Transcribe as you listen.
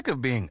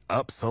of being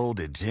upsold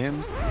at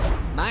gyms?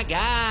 My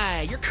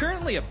guy, you're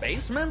currently a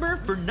base member?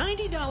 For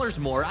 $90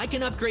 more, I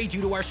can upgrade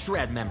you to our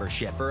Shred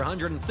membership. For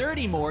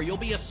 $130 more, you'll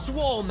be a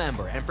Swole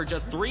member. And for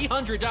just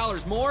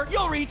 $300 more,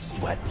 you'll reach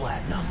Sweat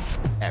Platinum.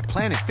 At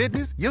Planet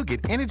Fitness, you'll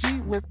get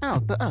energy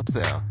without the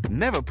upsell.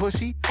 Never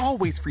pushy,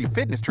 always free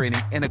fitness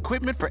training and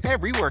equipment for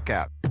every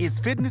workout. It's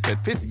fitness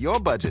that fits your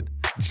budget.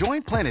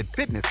 Join Planet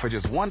Fitness for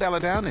just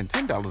 $1 down and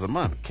 $10 a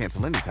month.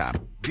 Cancel anytime.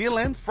 Deal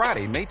ends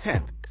Friday, May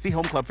 10th. See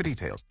Home Club for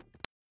details.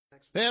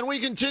 And we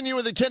continue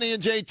with the Kenny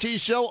and JT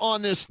show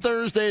on this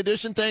Thursday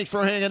edition. Thanks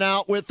for hanging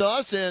out with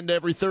us. And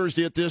every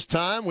Thursday at this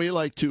time, we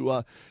like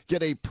to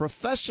get a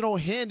professional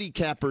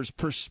handicapper's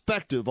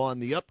perspective on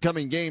the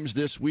upcoming games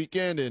this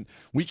weekend. And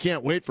we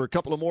can't wait for a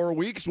couple of more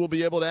weeks. We'll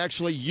be able to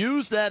actually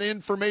use that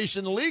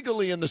information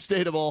legally in the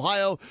state of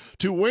Ohio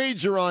to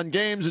wager on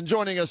games. And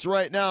joining us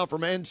right now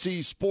from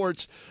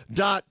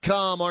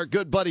ncsports.com, our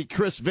good buddy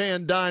Chris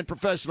Van Dyne,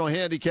 professional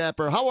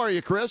handicapper. How are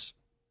you, Chris?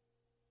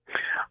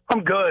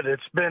 I'm good.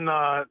 It's been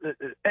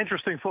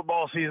interesting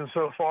football season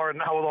so far, and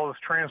now with all this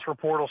transfer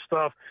portal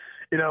stuff,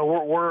 you know,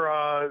 we're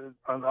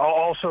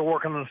also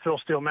working on the Phil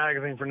Steele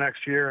magazine for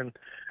next year, and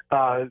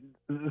that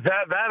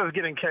is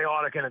getting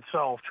chaotic in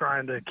itself,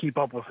 trying to keep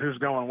up with who's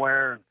going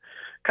where. And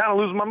kind of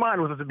losing my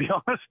mind with it, to be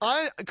honest.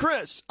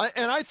 Chris,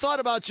 I thought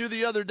about you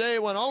the other day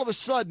when all of a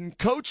sudden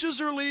coaches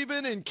are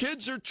leaving and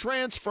kids are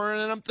transferring,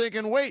 and I'm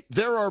thinking, wait,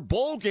 there are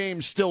bowl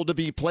games still to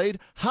be played.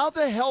 How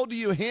the hell do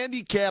you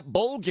handicap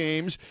bowl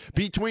games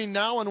between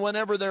now and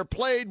whenever they're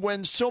played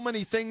when so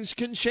many things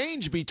can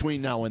change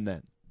between now and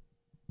then?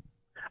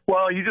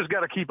 Well, you just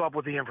got to keep up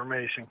with the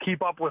information,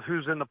 keep up with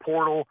who's in the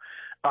portal,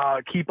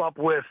 keep up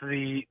with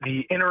the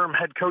interim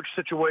head coach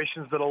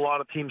situations that a lot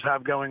of teams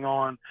have going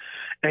on,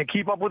 and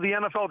keep up with the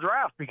NFL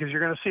draft, because you're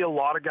going to see a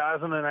lot of guys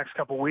in the next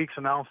couple of weeks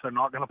announce they're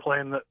not going to play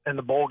in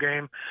the bowl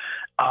game.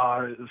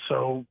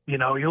 So, you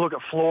know, you look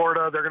at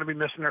Florida, they're going to be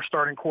missing their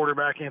starting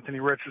quarterback, Anthony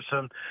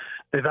Richardson.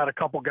 They've had a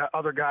couple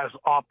other guys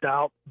opt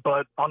out.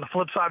 But on the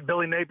flip side,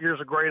 Billy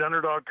Napier's a great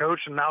underdog coach,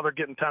 and now they're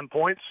getting 10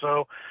 points.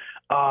 So,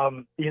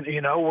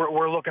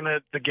 we're looking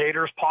at the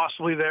Gators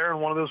possibly there in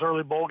one of those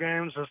early bowl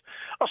games as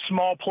a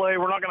small play.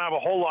 We're not going to have a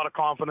whole lot of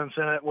confidence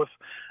in it with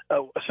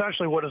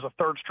essentially what is a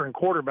third-string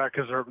quarterback,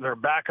 because their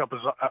backup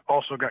has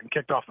also gotten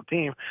kicked off the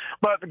team.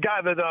 But the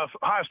guy that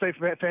Ohio State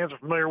fans are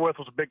familiar with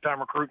was a big-time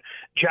recruit.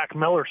 Jack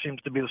Miller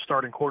seems to be the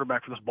starting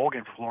quarterback for this bowl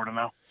game for Florida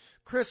now.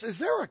 Chris, is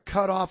there a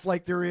cutoff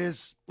like there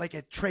is like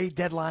at trade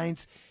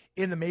deadlines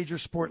in the major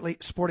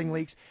sporting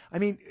leagues? I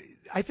mean,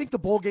 I think the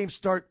bowl games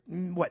start,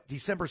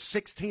 December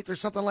 16th or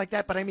something like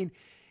that. But, I mean,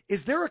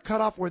 is there a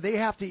cutoff where they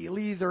have to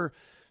either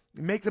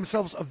make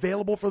themselves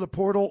available for the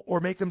portal or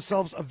make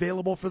themselves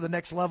available for the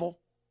next level?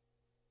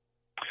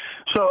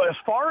 So as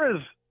far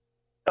as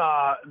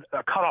a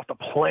cutoff to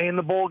play in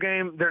the bowl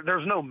game,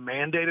 there's no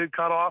mandated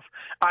cutoff.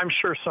 I'm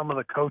sure some of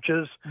the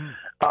coaches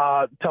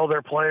tell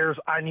their players,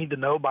 I need to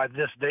know by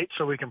this date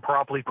so we can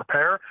properly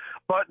prepare.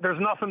 But there's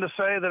nothing to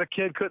say that a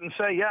kid couldn't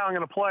say, yeah, I'm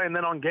going to play, and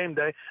then on game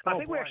day. And I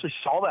think we actually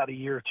saw that a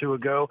year or two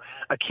ago.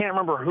 I can't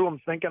remember who I'm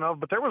thinking of,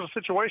 but there was a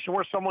situation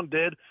where someone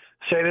did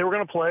say they were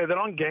going to play, then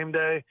on game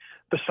day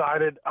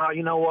decided,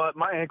 you know what,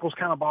 my ankle's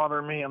kind of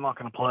bothering me, I'm not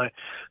going to play.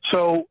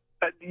 So,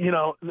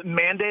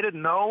 mandated,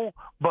 no,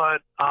 but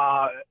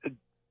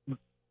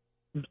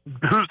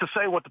who's to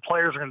say what the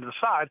players are going to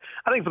decide?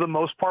 I think for the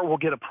most part, we'll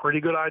get a pretty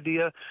good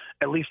idea,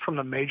 at least from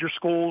the major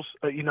schools,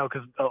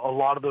 because a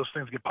lot of those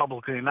things get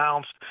publicly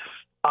announced.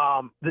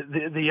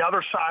 The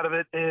other side of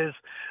it is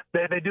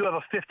they do have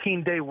a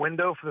 15-day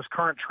window for this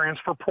current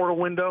transfer portal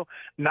window.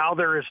 Now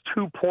there is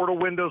two portal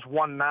windows,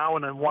 one now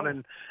and then one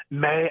in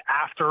May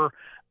after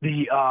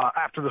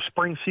the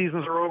spring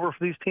seasons are over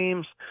for these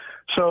teams.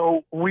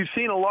 So we've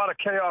seen a lot of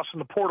chaos in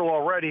the portal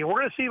already, and we're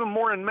going to see even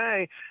more in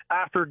May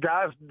after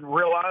guys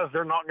realize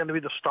they're not going to be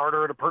the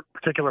starter at a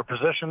particular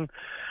position.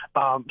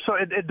 So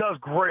it does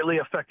greatly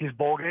affect these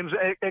bowl games.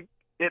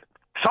 It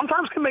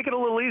sometimes can make it a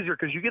little easier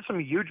because you get some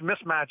huge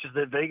mismatches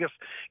that Vegas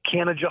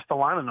can't adjust the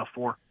line enough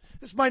for.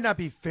 This might not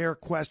be a fair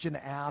question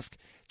to ask.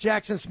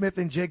 Jackson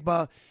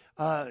Smith-Njigba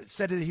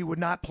said that he would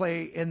not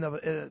play in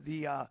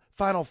the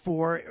Final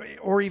Four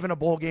or even a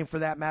bowl game for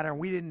that matter, and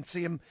we didn't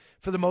see him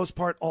for the most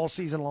part all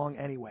season long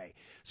anyway.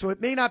 So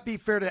it may not be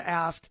fair to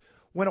ask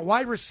when a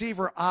wide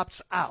receiver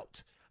opts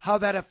out how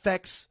that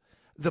affects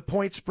the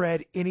point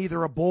spread in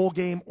either a bowl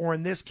game or,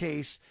 in this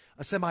case,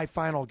 a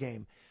semifinal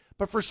game.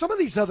 But for some of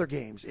these other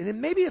games,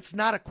 and maybe it's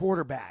not a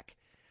quarterback,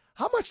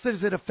 how much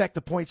does it affect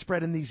the point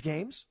spread in these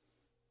games?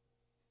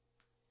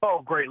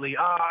 Oh, greatly.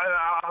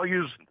 I'll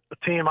use a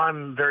team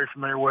I'm very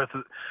familiar with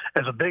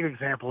as a big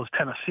example is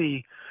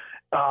Tennessee.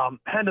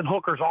 Hendon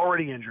Hooker's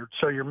already injured,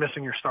 so you're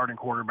missing your starting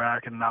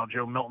quarterback, and now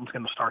Joe Milton's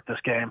going to start this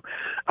game.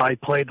 He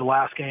played the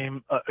last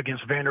game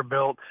against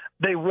Vanderbilt.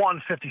 They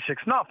won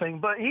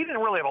 56-0, but he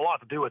didn't really have a lot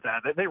to do with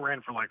that. They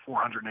ran for like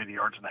 480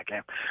 yards in that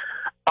game.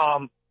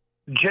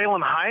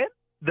 Jalen Hyatt,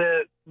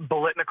 the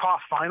Biletnikoff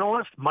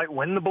finalist, might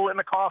win the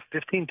Biletnikoff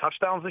 15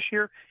 touchdowns this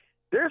year.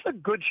 There's a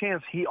good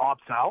chance he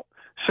opts out.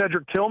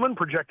 Cedric Tillman,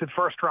 projected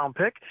first-round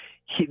pick,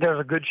 there's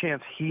a good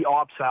chance he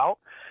opts out.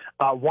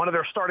 One of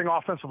their starting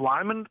offensive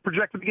linemen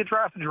projected to get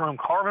drafted, Jerome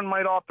Carvin,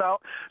 might opt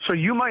out. So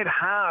you might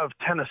have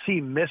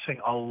Tennessee missing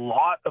a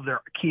lot of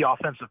their key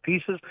offensive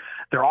pieces.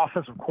 Their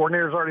offensive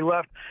coordinator's already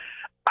left.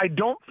 I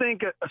don't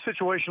think a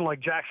situation like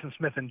Jackson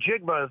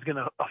Smith-Njigba is going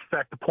to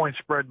affect the point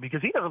spread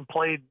because he hasn't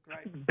played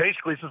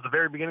basically since the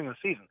very beginning of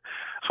the season.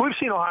 So we've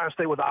seen Ohio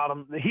State without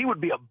him. He would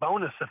be a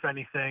bonus, if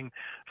anything,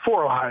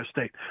 for Ohio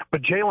State.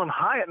 But Jalen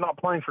Hyatt not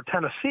playing for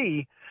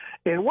Tennessee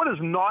in what is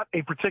not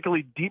a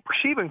particularly deep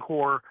receiving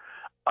core,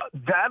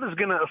 that is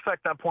going to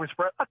affect that point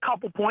spread a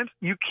couple points.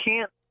 You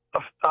can't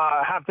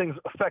have things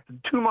affected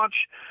too much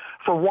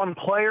for one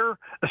player,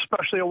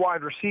 especially a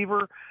wide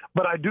receiver.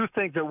 But I do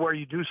think that where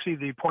you do see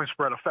the point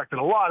spread affected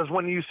a lot is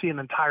when you see an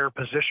entire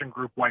position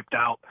group wiped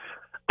out.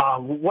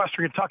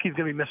 Western Kentucky is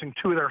going to be missing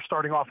two of their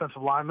starting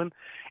offensive linemen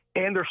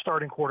and their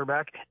starting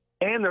quarterback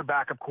and their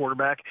backup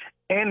quarterback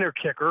and their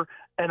kicker.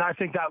 And I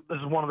think that this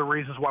is one of the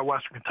reasons why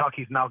Western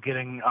Kentucky is now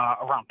getting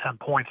around 10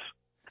 points.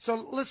 So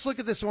let's look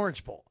at this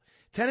Orange Bowl.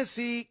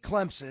 Tennessee,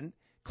 Clemson.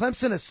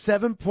 Clemson a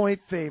 7-point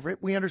favorite.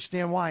 We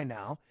understand why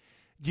now.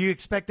 Do you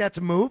expect that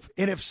to move?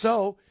 And if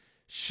so,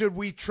 should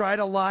we try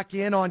to lock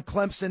in on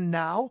Clemson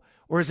now,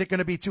 or is it going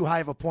to be too high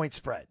of a point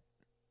spread?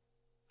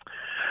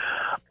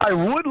 I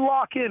would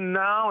lock in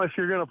now if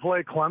you're going to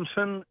play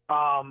Clemson.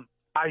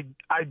 I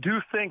do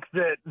think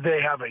that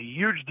they have a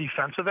huge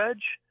defensive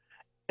edge,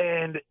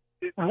 and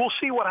we'll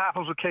see what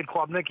happens with Cade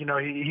Klubnik. You know,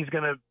 he's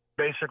going to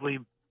basically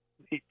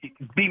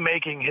be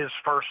making his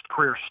first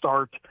career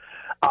start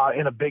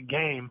in a big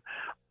game.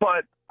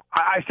 But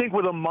I think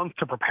with a month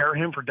to prepare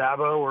him for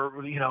Dabo,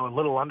 or, you know, a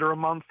little under a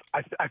month,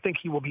 I think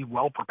he will be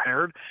well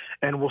prepared,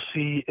 and we'll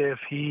see if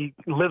he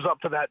lives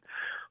up to that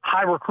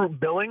high recruit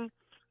billing.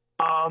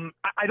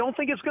 I don't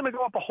think it's going to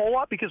go up a whole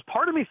lot because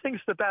part of me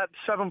thinks that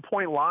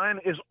 7-point line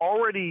is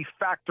already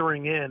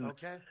factoring in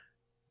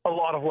a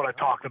lot of what I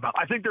talked about.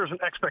 I think there's an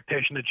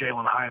expectation that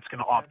Jalen Hyatt's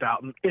going to opt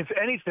out. And if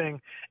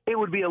anything, it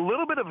would be a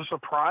little bit of a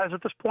surprise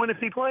at this point if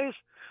he plays.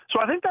 So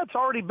I think that's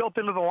already built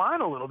into the line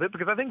a little bit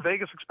because I think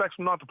Vegas expects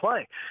him not to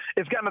play.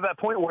 It's gotten to that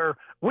point where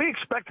we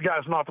expect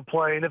guys not to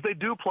play, and if they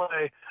do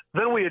play,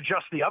 then we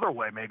adjust the other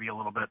way maybe a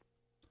little bit.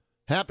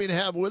 Happy to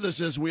have with us,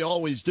 as we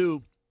always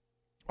do,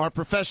 our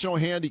professional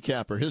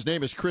handicapper. His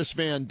name is Chris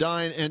Van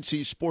Dyne,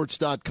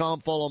 ncsports.com.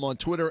 Follow him on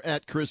Twitter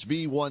at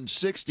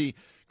ChrisV160.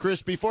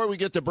 Chris, before we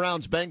get to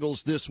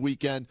Browns-Bengals this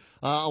weekend,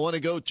 I want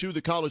to go to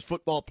the college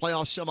football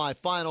playoff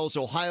semifinals.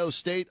 Ohio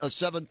State, a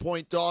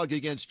 7-point dog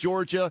against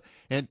Georgia,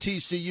 and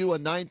TCU, a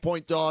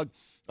 9-point dog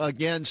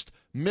against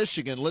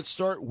Michigan. Let's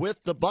start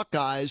with the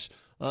Buckeyes.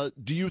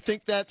 Do you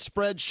think that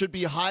spread should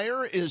be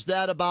higher? Is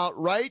that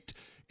about right?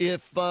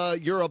 If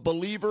you're a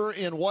believer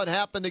in what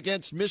happened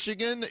against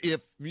Michigan, if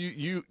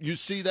you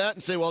see that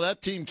and say, well,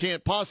 that team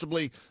can't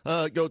possibly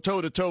go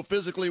toe-to-toe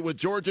physically with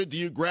Georgia, do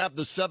you grab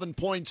the 7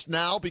 points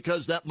now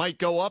because that might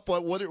go up?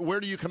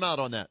 Where do you come out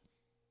on that?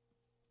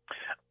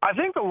 I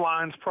think the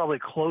line's probably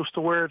close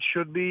to where it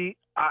should be.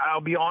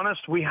 I'll be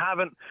honest, we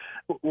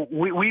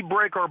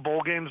break our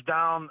bowl games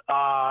down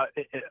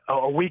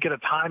a week at a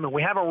time, and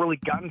we haven't really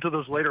gotten to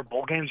those later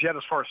bowl games yet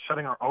as far as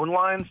setting our own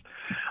lines.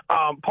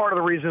 Part of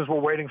the reason is we're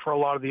waiting for a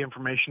lot of the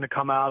information to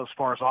come out as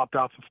far as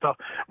opt-outs and stuff.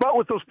 But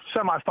with those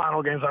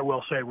semifinal games, I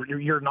will say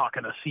you're not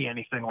going to see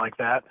anything like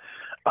that.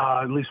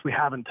 At least we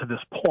haven't to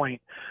this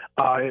point.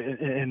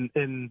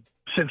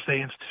 Since they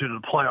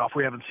instituted the playoff,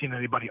 we haven't seen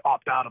anybody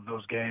opt out of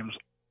those games.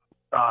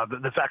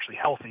 That's actually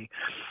healthy.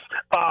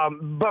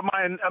 But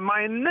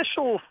my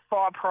initial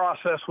thought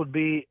process would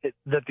be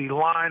that the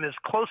line is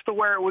close to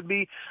where it would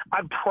be.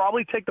 I'd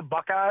probably take the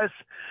Buckeyes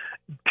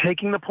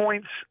taking the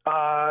points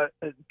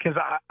because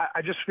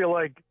I just feel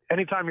like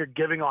anytime you're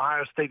giving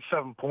Ohio State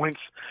 7 points,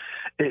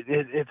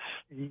 it's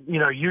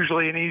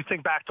usually, and you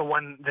think back to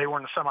when they were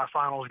in the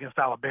semifinals against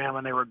Alabama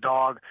and they were a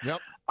dog. Yep.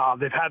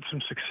 They've had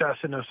some success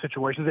in those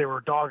situations. They were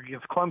a dog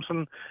against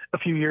Clemson a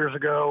few years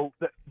ago.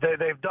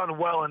 They've done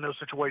well in those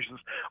situations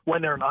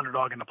when they're an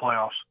underdog in the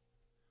playoffs.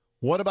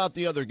 What about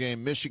the other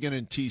game, Michigan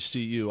and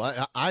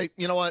TCU? I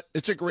you know what?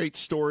 It's a great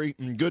story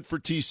and good for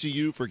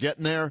TCU for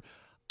getting there.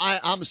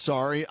 I'm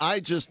sorry. I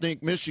just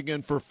think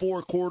Michigan for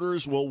 4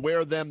 quarters will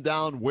wear them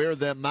down, wear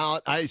them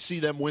out. I see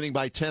them winning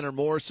by 10 or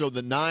more, so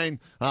the 9,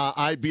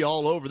 I'd be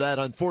all over that.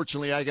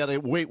 Unfortunately, I got to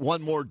wait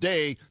one more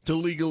day to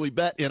legally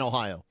bet in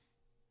Ohio.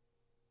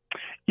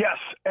 Yes,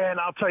 and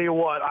I'll tell you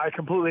what, I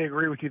completely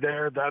agree with you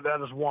there. That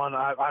is one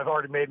I've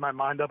already made my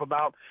mind up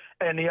about.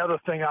 And the other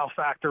thing I'll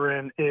factor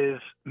in is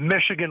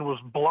Michigan was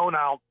blown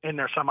out in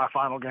their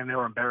semifinal game. They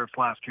were embarrassed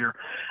last year.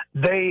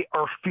 They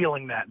are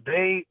feeling that.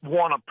 They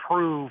want to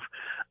prove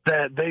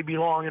that they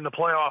belong in the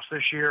playoffs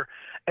this year.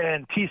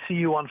 And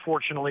TCU,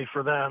 unfortunately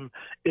for them,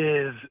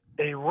 is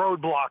a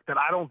roadblock that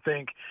I don't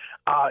think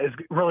is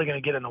really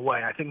going to get in the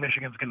way. I think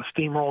Michigan's going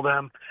to steamroll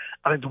them.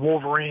 I think the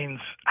Wolverines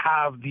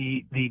have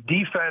the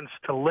defense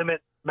to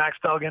limit Max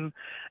Duggan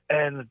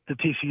and the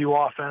TCU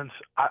offense.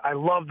 I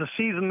love the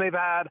season they've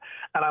had,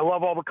 and I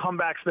love all the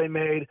comebacks they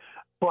made.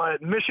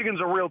 But Michigan's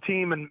a real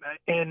team, and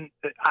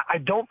I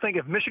don't think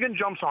if Michigan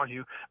jumps on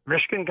you,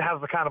 Michigan has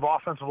the kind of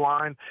offensive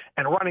line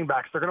and running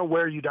backs. They're going to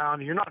wear you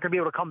down. You're not going to be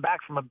able to come back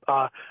from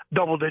a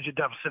double-digit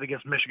deficit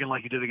against Michigan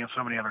like you did against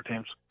so many other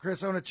teams.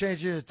 Chris, I want to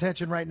change your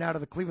attention right now to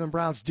the Cleveland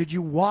Browns. Did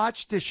you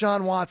watch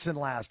Deshaun Watson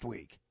last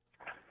week?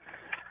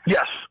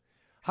 Yes.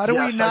 How do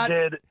I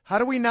did. How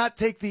do we not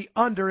take the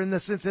under in the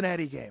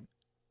Cincinnati game?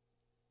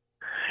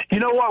 You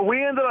know what?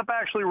 We ended up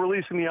actually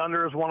releasing the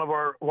under as one of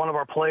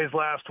our plays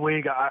last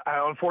week. I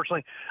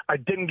unfortunately I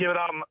didn't give it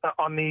out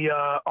on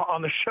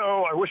the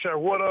show. I wish I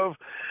would have.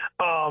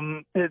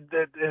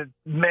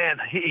 Man,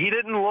 he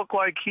didn't look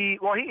like he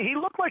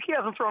looked like he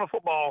hasn't thrown a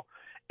football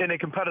in a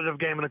competitive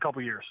game in a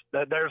couple years.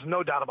 There's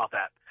no doubt about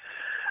that.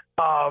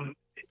 And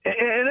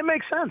it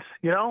makes sense.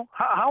 You know,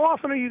 how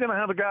often are you going to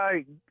have a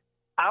guy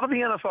out of the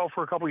NFL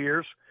for a couple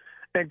years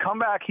and come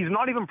back? He's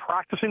not even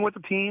practicing with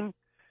the team.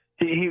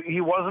 He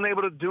wasn't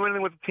able to do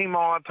anything with the team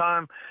all the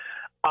time.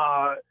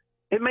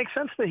 It makes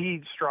sense that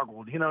he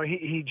struggled. You know,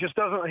 he just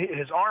doesn't.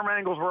 His arm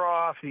angles were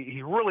off.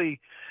 He really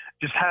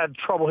just had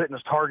trouble hitting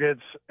his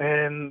targets,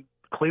 and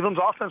Cleveland's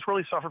offense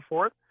really suffered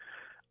for it.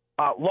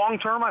 Long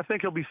term, I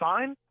think he'll be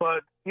fine,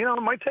 but you know,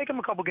 it might take him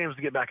a couple games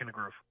to get back in the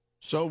groove.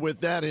 So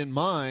with that in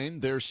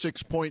mind, they're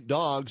 6-point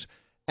dogs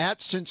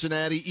at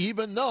Cincinnati,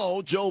 even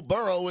though Joe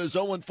Burrow is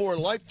 0-4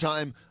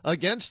 lifetime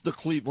against the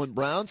Cleveland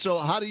Browns. So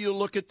how do you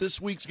look at this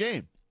week's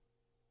game?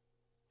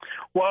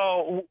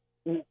 Well,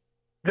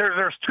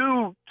 there's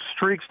two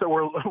streaks that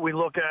we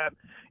look at.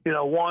 You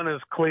know, one is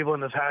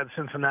Cleveland has had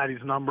Cincinnati's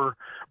number,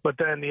 but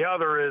then the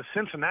other is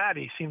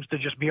Cincinnati seems to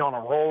just be on a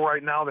roll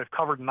right now. They've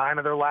covered 9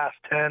 of their last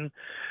 10.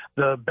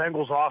 The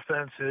Bengals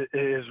offense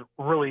is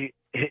really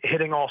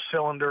hitting all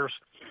cylinders.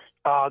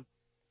 Up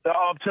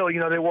till, you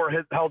know, they were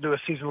held to a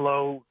season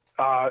low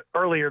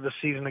earlier this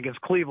season against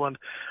Cleveland,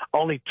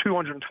 only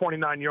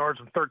 229 yards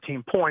and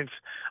 13 points,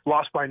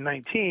 lost by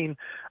 19.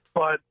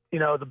 But, you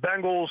know, the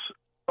Bengals,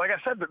 like I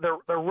said,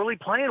 they're really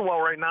playing well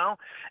right now,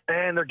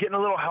 and they're getting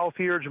a little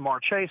healthier. Jamar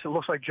Chase, it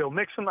looks like Joe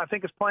Mixon, I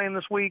think, is playing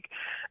this week.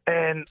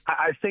 And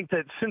I think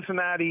that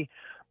Cincinnati,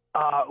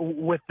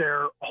 with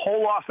their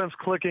whole offense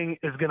clicking,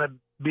 is going to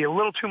be a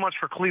little too much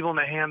for Cleveland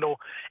to handle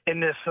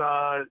in this,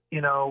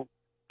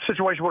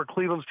 situation where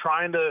Cleveland's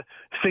trying to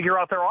figure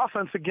out their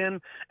offense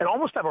again and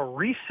almost have a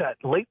reset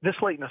this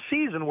late in the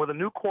season with a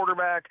new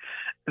quarterback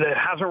that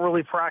hasn't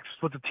really practiced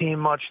with the team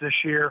much this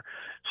year.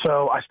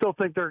 So I still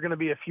think they're going to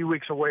be a few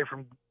weeks away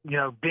from, you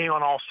know, being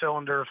on all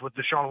cylinders with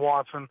Deshaun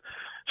Watson.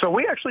 So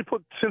we actually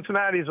put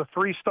Cincinnati as a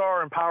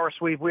 3-star in power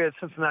sweep. We had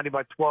Cincinnati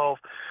by 12.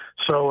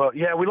 So,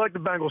 we like the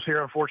Bengals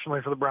here,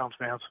 unfortunately, for the Browns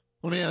fans.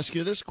 Let me ask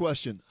you this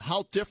question.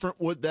 How different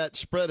would that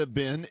spread have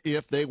been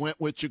if they went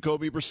with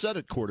Jacoby Brissett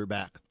at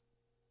quarterback?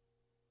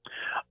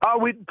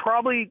 We'd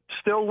probably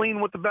still lean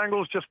with the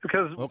Bengals just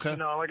because, you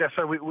know, like I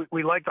said,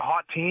 we like the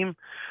hot team,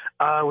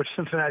 which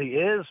Cincinnati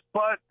is.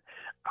 But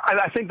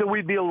I think that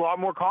we'd be a lot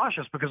more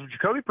cautious because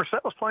Jacoby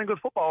Brissett was playing good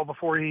football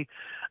before he,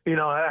 you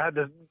know, had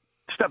to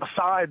step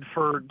aside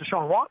for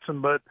Deshaun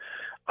Watson. But,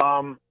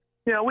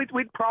 you know,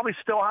 we'd probably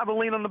still have a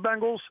lean on the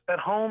Bengals at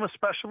home,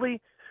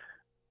 especially,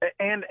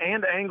 and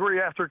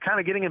angry after kind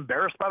of getting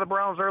embarrassed by the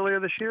Browns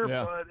earlier this year.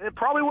 Yeah. But it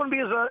probably wouldn't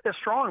be as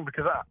strong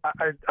because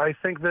I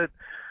think that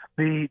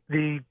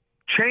the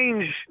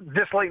change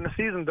this late in the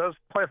season does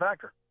play a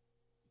factor.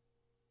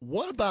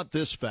 What about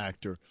this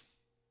factor?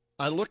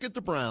 I look at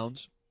the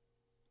Browns,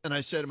 and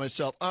I say to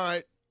myself, all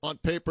right, on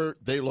paper,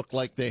 they look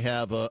like they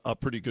have a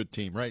pretty good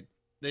team, right?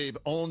 They've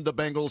owned the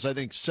Bengals, I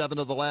think, 7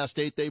 of the last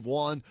 8 they've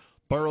won.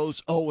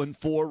 Burrow's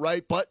 0-4,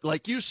 right? But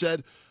like you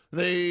said,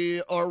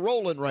 they are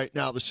rolling right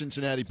now, the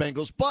Cincinnati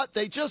Bengals, but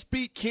they just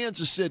beat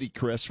Kansas City,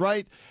 Chris,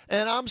 right?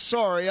 And I'm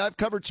sorry, I've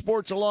covered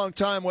sports a long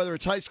time, whether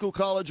it's high school,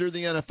 college, or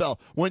the NFL.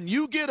 When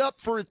you get up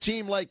for a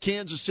team like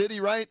Kansas City,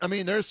 right? I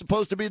mean, they're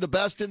supposed to be the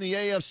best in the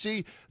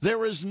AFC.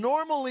 There is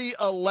normally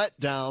a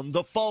letdown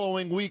the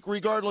following week,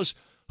 regardless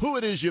who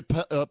it is you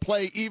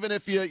play, even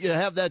if you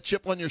have that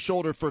chip on your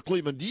shoulder for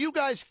Cleveland. Do you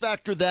guys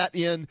factor that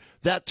in,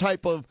 that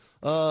type of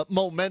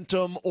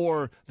momentum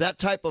or that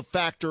type of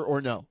factor,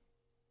 or no?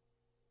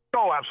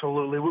 Oh,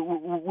 absolutely.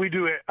 We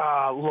do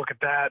look at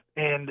that,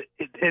 and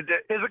it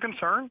is a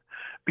concern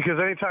because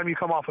anytime you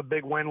come off a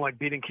big win like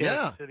beating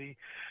Kansas City,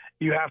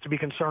 you have to be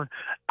concerned.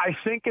 I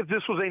think if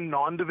this was a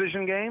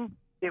non-division game,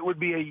 it would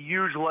be a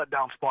huge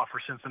letdown spot for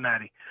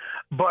Cincinnati.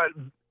 But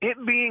it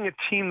being a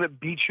team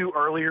that beat you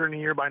earlier in the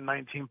year by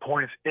 19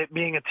 points, it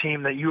being a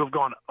team that you have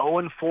gone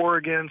 0-4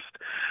 against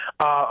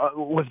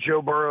with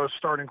Joe Burrow as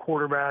starting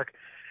quarterback,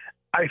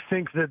 I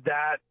think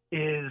that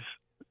is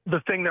the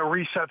thing that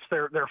resets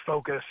their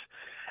focus.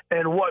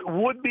 And what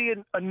would be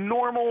a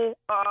normal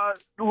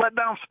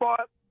letdown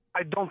spot,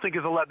 I don't think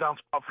is a letdown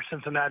spot for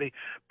Cincinnati,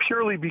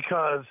 purely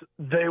because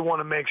they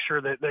want to make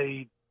sure that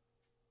they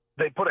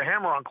put a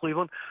hammer on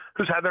Cleveland,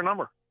 who's had their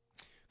number.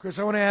 Chris,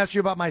 I want to ask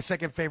you about my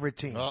second favorite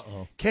team.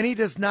 Uh-oh. Kenny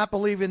does not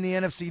believe in the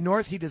NFC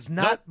North. He does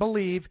not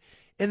believe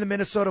in the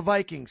Minnesota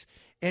Vikings.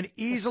 And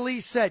easily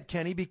said,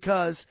 Kenny,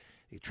 because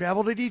they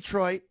travel to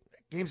Detroit.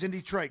 Game's in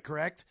Detroit,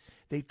 correct?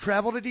 They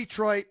travel to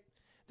Detroit.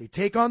 They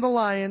take on the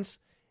Lions,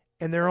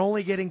 and they're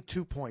only getting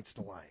 2 points,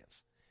 the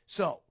Lions.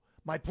 So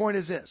my point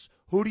is this.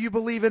 Who do you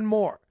believe in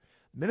more,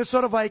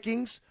 Minnesota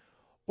Vikings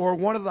or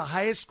one of the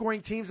highest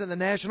scoring teams in the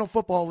National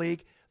Football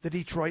League, the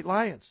Detroit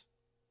Lions?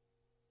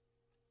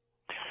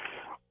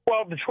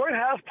 Well, Detroit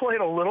has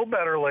played a little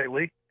better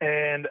lately,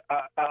 and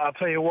I'll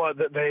tell you what,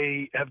 that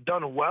they have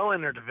done well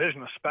in their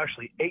division,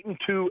 especially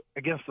 8-2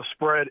 against the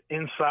spread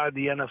inside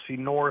the NFC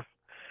North.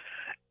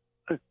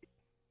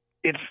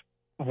 It's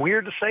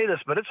weird to say this,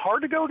 but it's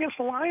hard to go against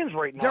the Lions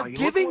right now. They're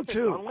giving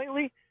to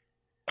lately.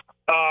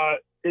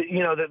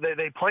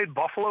 They played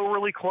Buffalo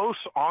really close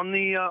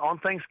on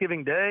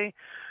Thanksgiving Day.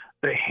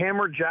 They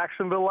hammered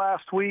Jacksonville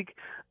last week.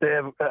 They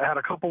have had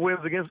a couple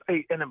wins against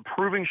an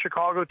improving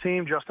Chicago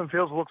team. Justin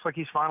Fields looks like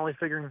he's finally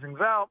figuring things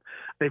out.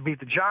 They beat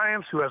the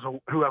Giants, who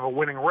have a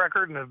winning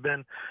record and have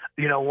been,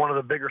 one of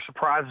the bigger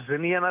surprises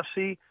in the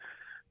NFC.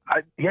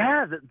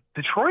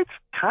 Detroit's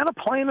kind of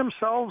playing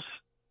themselves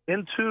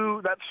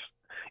into that's.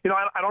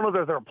 I don't know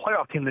that they're a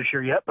playoff team this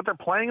year yet, but they're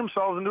playing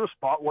themselves into a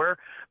spot where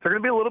they're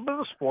going to be a little bit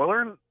of a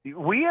spoiler. And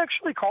we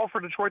actually called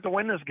for Detroit to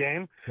win this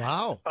game.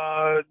 Wow.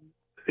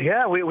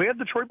 Yeah, we had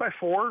Detroit by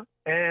 4,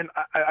 and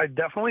I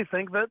definitely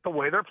think that the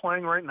way they're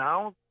playing right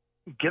now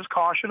gives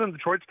caution, and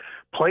Detroit's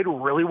played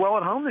really well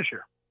at home this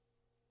year.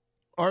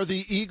 Are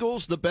the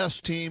Eagles the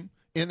best team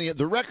in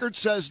the record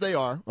says they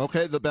are,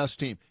 okay, the best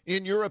team.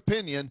 In your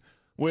opinion,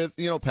 with,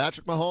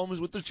 Patrick Mahomes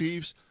with the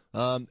Chiefs,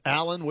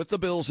 Allen with the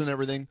Bills and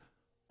everything,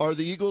 are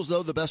the Eagles,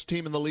 though, the best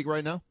team in the league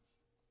right now?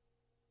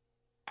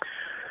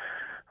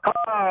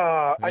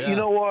 You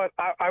know what?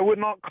 I would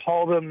not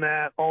call them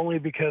that only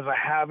because I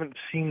haven't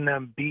seen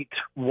them beat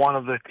one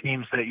of the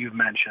teams that you've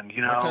mentioned.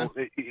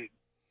 Okay.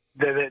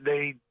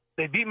 They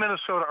beat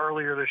Minnesota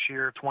earlier this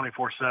year,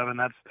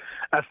 24-7.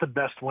 That's the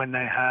best win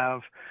they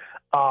have.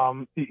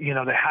 They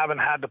haven't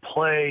had to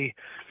play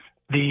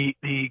the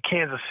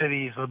Kansas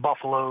Cities, the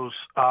Buffaloes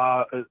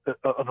of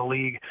the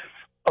league.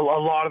 A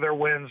lot of their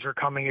wins are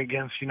coming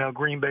against,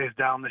 Green Bay's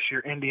down this year.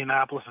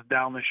 Indianapolis is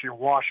down this year.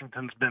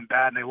 Washington's been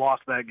bad, and they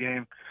lost that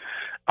game.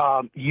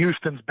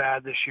 Houston's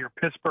bad this year.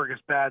 Pittsburgh is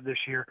bad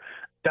this year.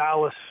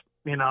 Dallas,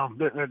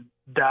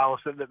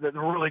 Dallas, a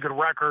really good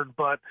record,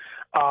 but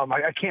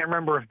I can't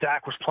remember if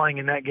Dak was playing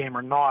in that game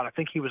or not. I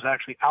think he was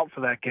actually out for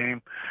that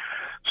game.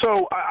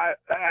 So I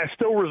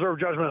still reserve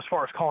judgment as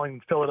far as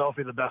calling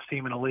Philadelphia the best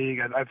team in the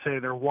league. I'd say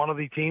they're one of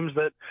the teams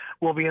that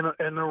will be in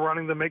the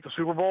running to make the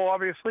Super Bowl,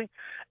 obviously,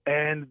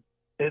 and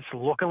it's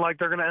looking like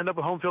they're going to end up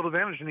with home field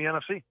advantage in the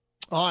NFC.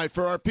 All right,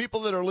 for our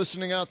people that are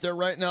listening out there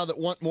right now that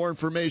want more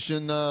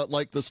information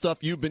like the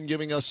stuff you've been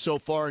giving us so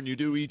far, and you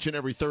do each and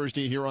every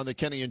Thursday here on the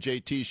Kenny and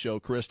JT Show,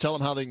 Chris, tell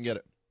them how they can get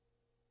it.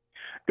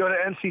 Go to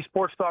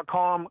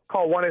ncsports.com,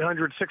 call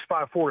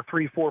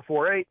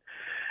 1-800-654-3448,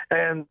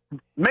 and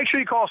make sure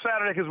you call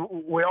Saturday because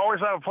we always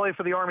have a play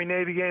for the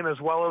Army-Navy game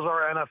as well as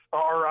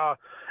our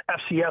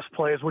FCS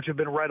plays, which have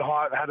been red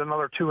hot. Had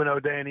another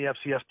 2-0 day in the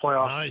FCS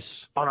playoffs.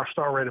 Nice. On our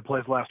star-rated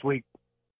plays last week.